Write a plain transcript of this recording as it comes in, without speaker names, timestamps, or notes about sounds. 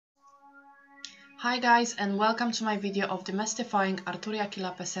Hi guys, and welcome to my video of demystifying Arturia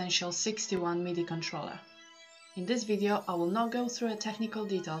Keylab Essential 61 MIDI controller. In this video I will not go through the technical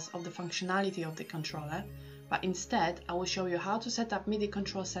details of the functionality of the controller, but instead I will show you how to set up MIDI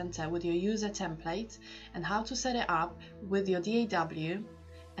control center with your user template and how to set it up with your DAW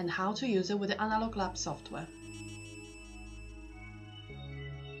and how to use it with the AnalogLab software.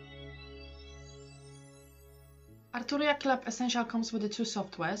 Arturia Keylab Essential comes with the two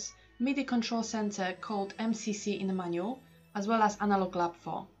softwares, MIDI Control Center called MCC in the manual, as well as AnalogLab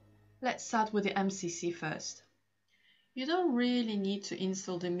 4. Let's start with the MCC first. You don't really need to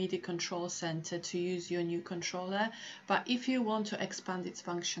install the MIDI Control Center to use your new controller, but if you want to expand its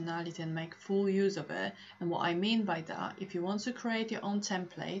functionality and make full use of it, and what I mean by that, if you want to create your own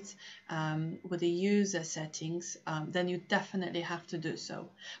template with the user settings, then you definitely have to do so.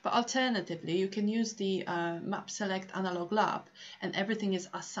 But alternatively, you can use the map select AnalogLab and everything is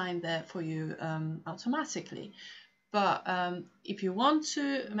assigned there for you automatically. But if you want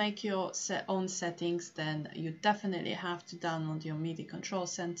to make your own settings, then you definitely have to download your MIDI Control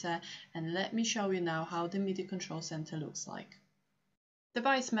Center, and let me show you now how the MIDI Control Center looks like.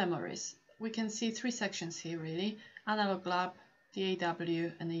 Device memories. We can see three sections here really, AnalogLab,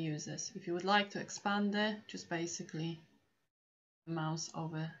 DAW and the users. If you would like to expand it, just basically mouse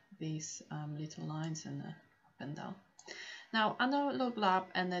over these little lines and up and down. Now, AnalogLab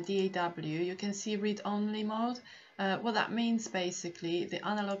and the DAW, you can see read-only mode. What that means basically, the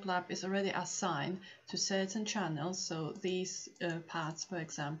AnalogLab is already assigned to certain channels. So these pads, for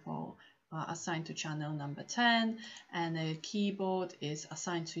example, are assigned to channel number 10, and the keyboard is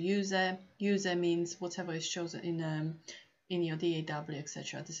assigned to user. User means whatever is chosen in your DAW,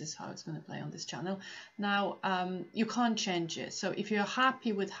 etc. This is how it's going to play on this channel. Now, you can't change it. So if you're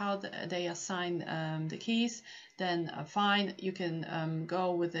happy with how they assign the keys, then fine, you can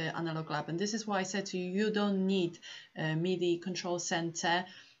go with the AnalogLab. And this is why I said to you, you don't need a MIDI control center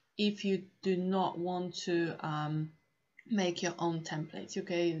if you do not want to make your own templates. You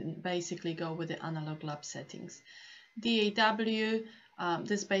can basically go with the AnalogLab settings. DAW,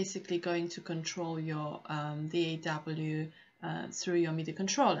 this is basically going to control your DAW through your MIDI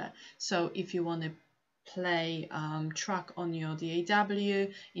controller. So if you want to play track on your DAW,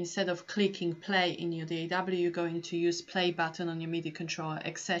 instead of clicking play in your DAW, you're going to use play button on your MIDI controller,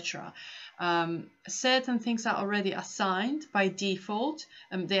 etc. Certain things are already assigned by default.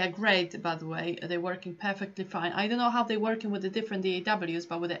 They are great, by the way. They're working perfectly fine. I don't know how they're working with the different DAWs,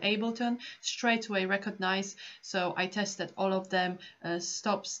 but with the Ableton, straight away recognize. So I tested all of them.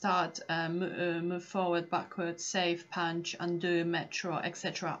 Stop, start, move forward, backward, save, punch, undo, metro,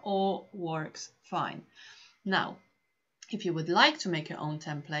 etc. All works fine. Now, if you would like to make your own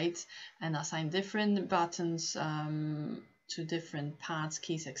templates and assign different buttons to different pads,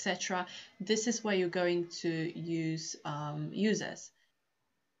 keys, etc., this is where you're going to use users.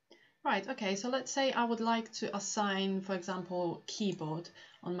 Right, okay, so let's say I would like to assign, for example, keyboard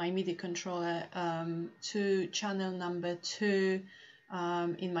on my MIDI controller to channel number 2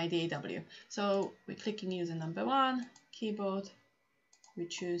 in my DAW. So we click in user number 1, keyboard, we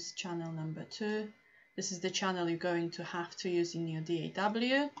choose channel number 2. This is the channel you're going to have to use in your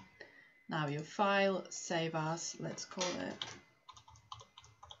DAW. Now your file, save as, let's call it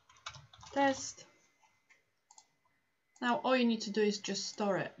test. Now all you need to do is just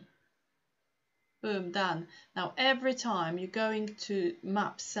store it. Boom, done. Now every time you're going to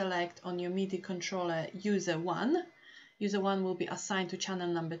map select on your MIDI controller user 1 will be assigned to channel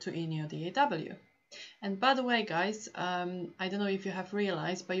number 2 in your DAW. And by the way, guys, I don't know if you have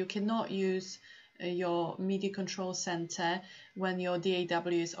realized, but you cannot use your MIDI control center when your DAW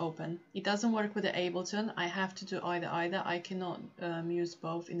is open. It doesn't work with the Ableton. I have to do either. I cannot use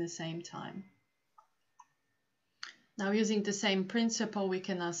both in the same time. Now, using the same principle, we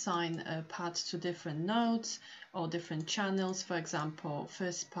can assign pads to different notes or different channels. For example,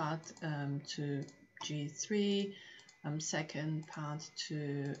 first pad to G3, second pad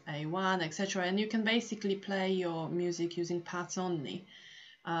to A1, etc. And you can basically play your music using pads only.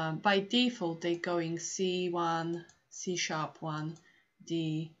 By default, they're going C1, C sharp 1,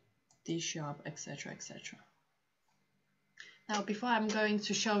 D, D sharp, etc., etc. Now, before I'm going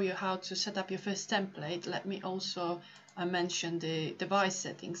to show you how to set up your first template, let me also mention the device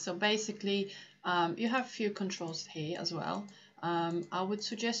settings. So basically, you have a few controls here as well. I would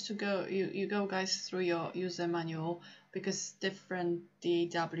suggest to go, you go guys through your user manual, because different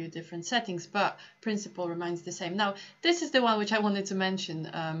DAW, different settings, but principle remains the same. Now, this is the one which I wanted to mention.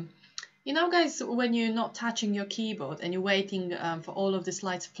 You know, guys, when you're not touching your keyboard and you're waiting for all of these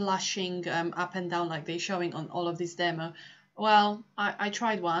lights flashing up and down like they're showing on all of this demo, Well, I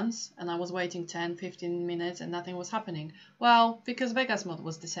tried once and I was waiting 10-15 minutes and nothing was happening. Well, because Vegas mode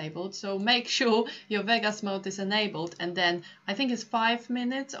was disabled, so make sure your Vegas mode is enabled, and then I think it's 5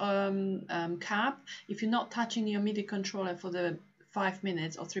 minutes cap. If you're not touching your MIDI controller for the 5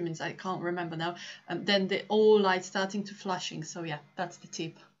 minutes or 3 minutes, I can't remember now, then the all lights starting to flashing. So yeah, that's the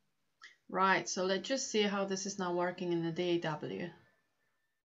tip. Right, so let's just see how this is now working in the DAW.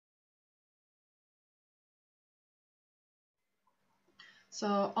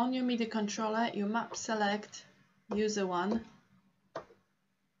 So on your MIDI controller, you map select user 1,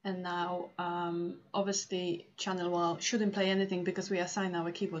 and now obviously channel 1 shouldn't play anything because we assign our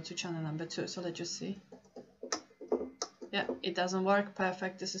keyboard to channel number 2. So let's just see. Yeah, it doesn't work.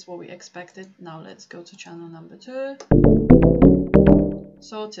 Perfect. This is what we expected. Now let's go to channel number 2.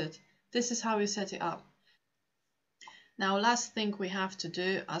 Sorted. This is how you set it up. Now last thing we have to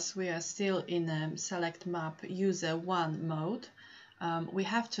do, as we are still in select map user 1 mode, we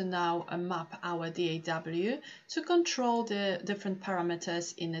have to now map our DAW to control the different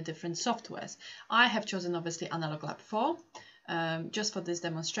parameters in the different softwares. I have chosen obviously AnalogLab 4 just for this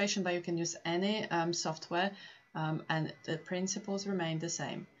demonstration, but you can use any software and the principles remain the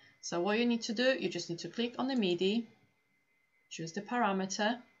same. So what you need to do, you just need to click on the MIDI, choose the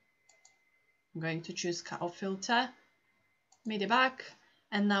parameter. I'm going to choose cut-off filter, MIDI back,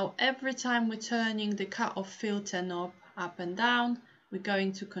 and now every time we're turning the cut-off filter knob up and down, we're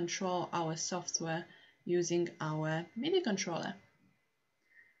going to control our software using our MIDI controller.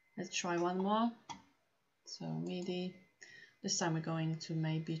 Let's try one more. So MIDI, this time we're going to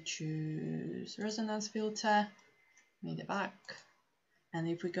maybe choose resonance filter, MIDI back, and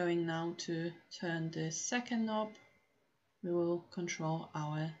if we're going now to turn the second knob, we will control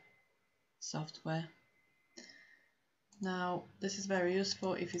our software. Now this is very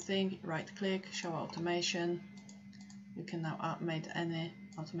useful. If you think, right click, show automation. You can now make any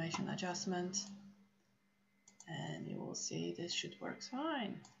automation adjustment and you will see this should work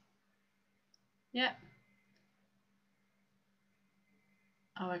fine. Yeah,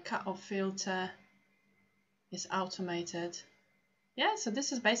 our cut-off filter is automated. Yeah, so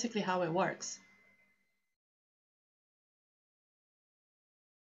this is basically how it works.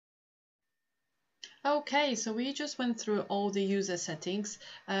 Okay, so we just went through all the user settings,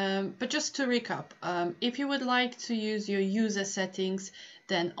 but just to recap, if you would like to use your user settings,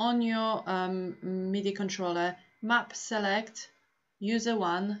 then on your MIDI controller, map select user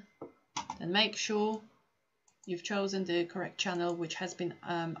 1, then make sure you've chosen the correct channel which has been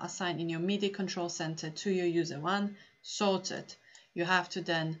assigned in your MIDI control center to your user 1, sorted. You have to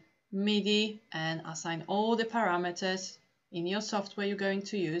then MIDI and assign all the parameters in your software you're going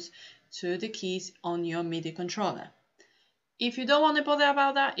to use to the keys on your MIDI controller. If you don't want to bother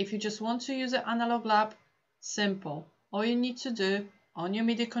about that, if you just want to use an AnalogLab, simple. All you need to do on your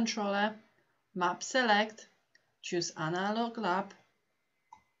MIDI controller, map select, choose AnalogLab,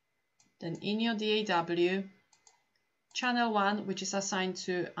 then in your DAW, channel 1, which is assigned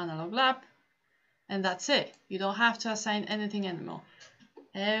to AnalogLab, and that's it. You don't have to assign anything anymore.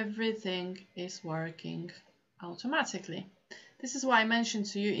 Everything is working automatically. This is what I mentioned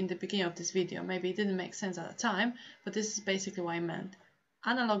to you in the beginning of this video. Maybe it didn't make sense at the time, but this is basically what I meant.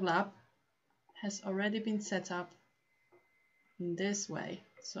 AnalogLab has already been set up in this way.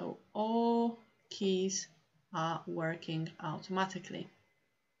 So all keys are working automatically.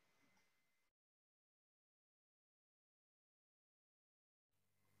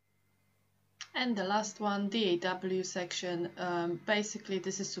 And the last one, DAW section. Basically,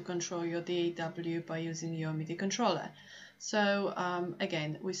 this is to control your DAW by using your MIDI controller. So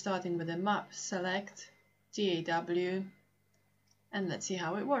again, we're starting with a map select DAW, and let's see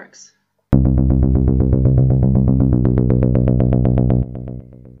how it works.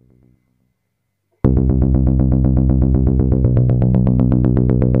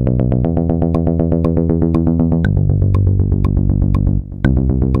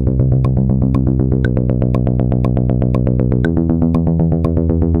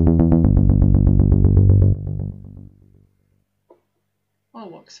 All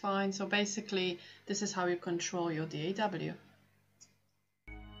works fine. So basically, this is how you control your DAW.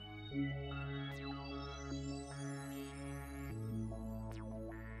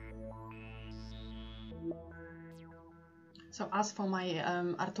 So as for my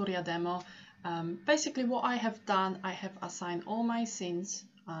Arturia demo, basically what I have done, I have assigned all my scenes.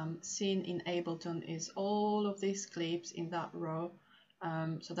 Scene in Ableton is all of these clips in that row.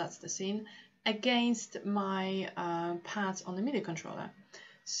 So that's the scene against my pads on the MIDI controller.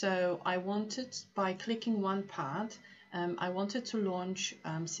 So I wanted, by clicking one pad, I wanted to launch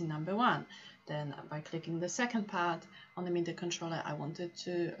scene number 1. Then by clicking the second pad on the MIDI controller, I wanted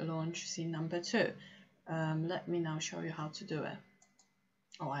to launch scene number 2. Let me now show you how to do it.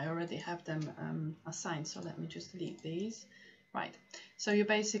 Oh, I already have them assigned, so let me just delete these. Right, so you're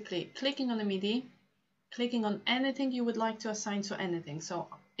basically clicking on the MIDI, clicking on anything you would like to assign to anything. So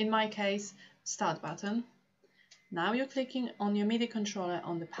in my case, start button. Now you're clicking on your MIDI controller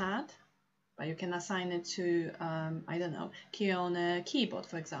on the pad, but you can assign it to, I don't know, key on a keyboard,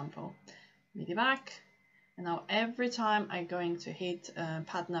 for example. MIDI back, and now every time I'm going to hit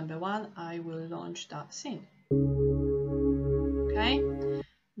pad number 1, I will launch that scene. Okay,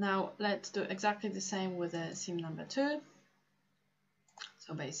 now let's do exactly the same with scene number 2.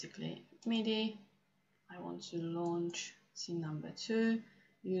 So basically, MIDI, I want to launch scene number 2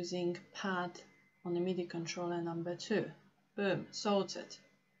 using pad on the MIDI controller number 2. Boom, sorted.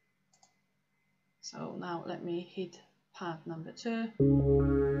 So now let me hit pad number 2.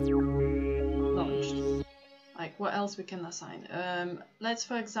 Launched. Like, what else we can assign? Let's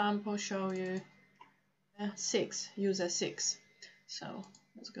for example show you 6, user 6. So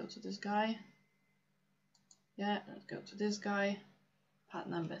let's go to this guy. Yeah, let's go to this guy. Pad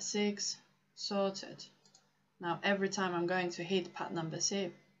number 6, sorted. Now every time I'm going to hit pad number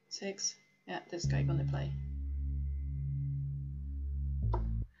 6, yeah, this guy gonna play.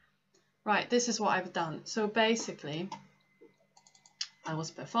 Right, this is what I've done. So basically, I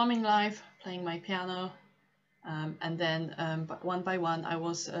was performing live, playing my piano, and then one by one I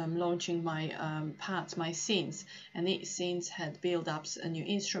was launching my pads, my scenes, and each scenes had build-ups, new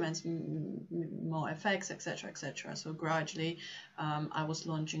instruments, more effects, etc, etc. So gradually I was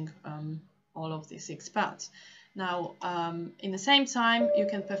launching all of these 6 pads. Now in the same time you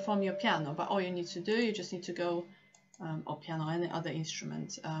can perform your piano, but all you need to do, you just need to go or piano, any other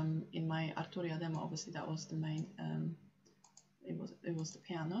instrument. In my Arturia demo, obviously that was the main, it was the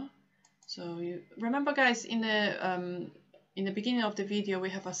piano. So you remember, guys, in the beginning of the video we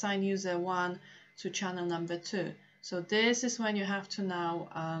have assigned user 1 to channel number 2. So this is when you have to now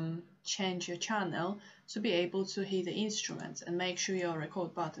change your channel to be able to hear the instruments, and make sure your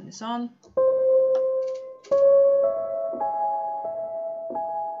record button is on.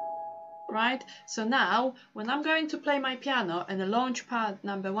 Right, so now when I'm going to play my piano and the launch pad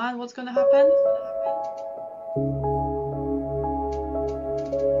number 1, what's going to happen?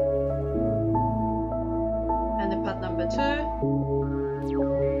 And the pad number 2.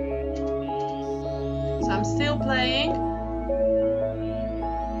 So I'm still playing.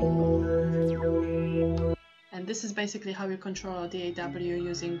 And this is basically how you control DAW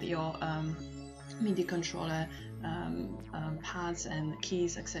using your MIDI controller, pads and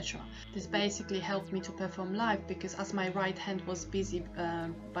keys, etc. This basically helped me to perform live, because as my right hand was busy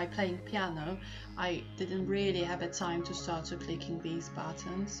by playing piano, I didn't really have a time to start to clicking these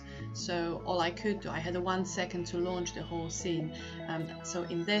buttons. So all I could do, I had 1 second to launch the whole scene. So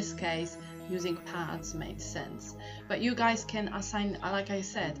in this case, using pads made sense. But you guys can assign, like I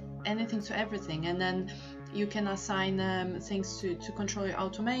said, anything to everything, and then you can assign things to control your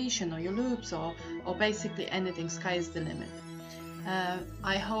automation or your loops, or basically anything. Sky is the limit.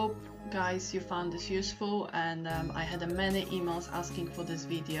 I hope, guys, you found this useful, and I had many emails asking for this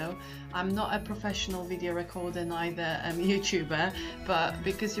video. I'm not a professional video recorder, neither YouTuber, but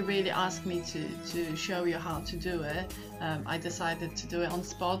because you really asked me to show you how to do it, I decided to do it on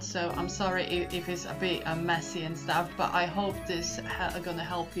spot. So I'm sorry if it's a bit messy and stuff, but I hope this is gonna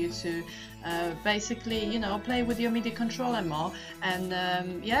help you to basically, you know, play with your MIDI controller more, and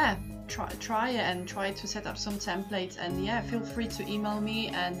yeah, try it and try to set up some templates. And yeah, feel free to email me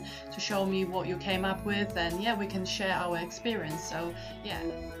and to show me what you came up with, and yeah, we can share our experience. So yeah,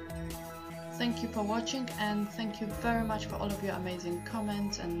 thank you for watching, and thank you very much for all of your amazing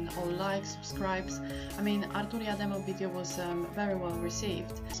comments and all likes, subscribes. I mean, Arturia demo video was very well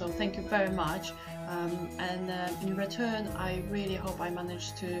received, so thank you very much. And in return, I really hope I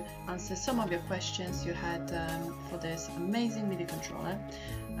managed to answer some of your questions you had for this amazing MIDI controller.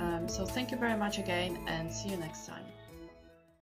 So thank you very much again, and see you next time.